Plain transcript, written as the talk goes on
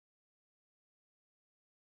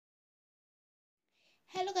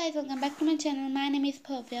Hello guys, welcome back to my channel. My name is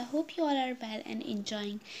Bhavya. Hope you all are well and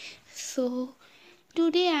enjoying. So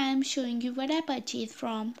today I am showing you what I purchased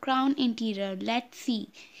from Crown Interior. Let's see.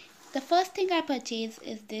 The first thing I purchased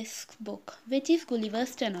is this book, which is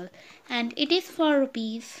Gulliver's Tunnel, and it is for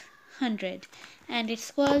rupees 100 and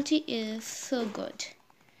its quality is so good.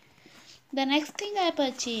 The next thing I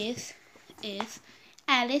purchased is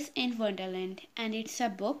Alice in Wonderland, and it's a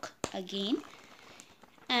book again,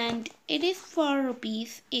 and it is for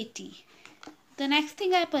rupees 80. The next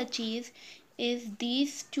thing I purchased is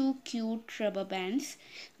these two cute rubber bands,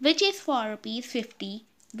 which is for rupees 50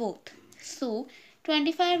 both. So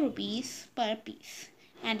 25 rupees per piece,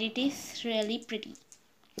 and it is really pretty.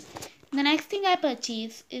 The next thing I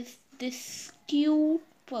purchased is this cute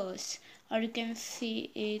purse, or you can say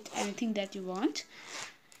it anything that you want.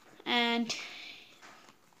 And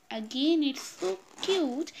again, it's so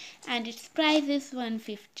cute, and its price is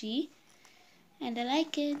 150, and I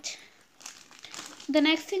like it. The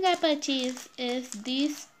next thing I purchased is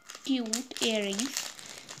these cute earrings,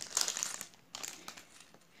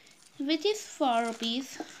 which is for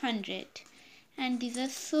rupees 100, and these are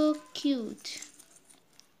so cute.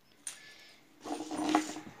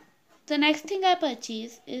 The next thing I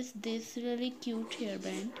purchased is this really cute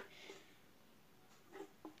hairband,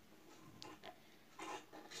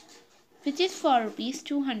 which is for rupees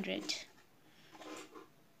 200.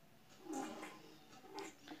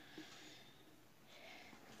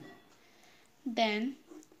 Then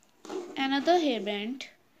another hairband,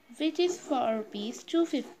 which is for rupees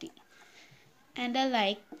 250, and I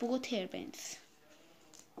like both hairbands.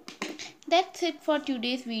 That's it for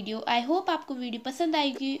today's video. I hope आपको video पसंद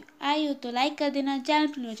आई हो तो like कर देना,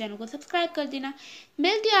 channel को subscribe कर देना।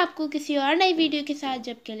 मिलती हूँ आपको किसी और नई वीडियो के साथ।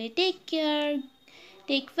 जब के लिए take care,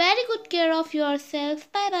 take very good care of yourself.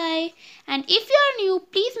 Bye bye. And if you are new,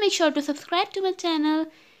 please make sure to subscribe to my channel.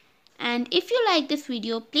 And if you like this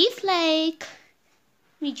video, please like.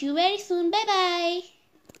 Meet you very soon. Bye bye.